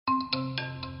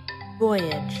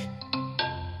Voyage.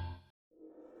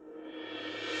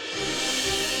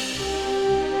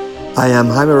 I am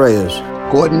Jaime Reyes.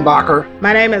 Gordon Bacher.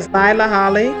 My name is Lila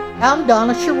Holly. I'm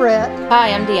Donna Charette. Hi,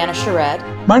 I'm Deanna Charette.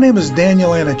 My name is Daniel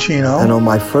Anacino. And on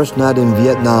my first night in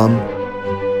Vietnam,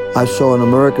 I saw an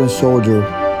American soldier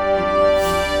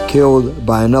killed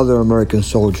by another American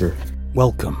soldier.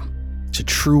 Welcome to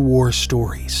True War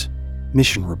Stories,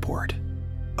 Mission Report,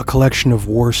 a collection of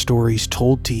war stories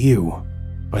told to you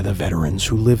by the veterans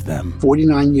who lived them.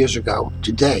 49 years ago,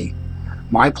 today,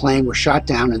 my plane was shot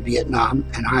down in Vietnam,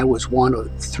 and I was one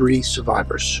of 3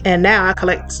 survivors. And now I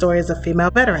collect stories of female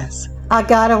veterans. I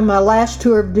got on my last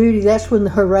tour of duty. That's when the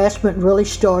harassment really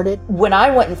started. When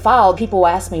I went and filed, people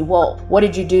asked me, well, what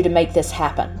did you do to make this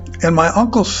happen? And my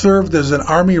uncle served as an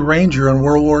Army Ranger in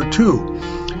World War II.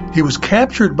 He was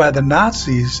captured by the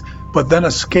Nazis, but then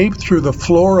escaped through the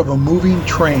floor of a moving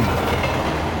train.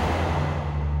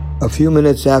 A few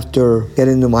minutes after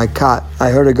getting to my cot, I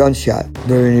heard a gunshot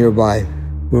very nearby.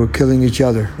 We were killing each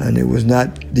other, and it was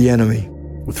not the enemy.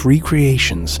 With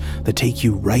recreations that take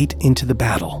you right into the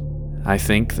battle. I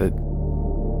think that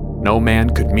no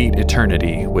man could meet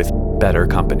eternity with better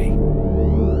company.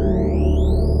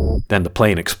 Then the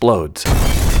plane explodes.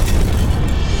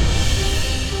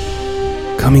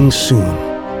 Coming soon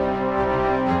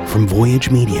from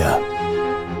Voyage Media,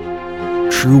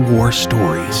 True War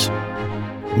Stories,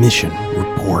 Mission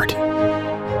Report.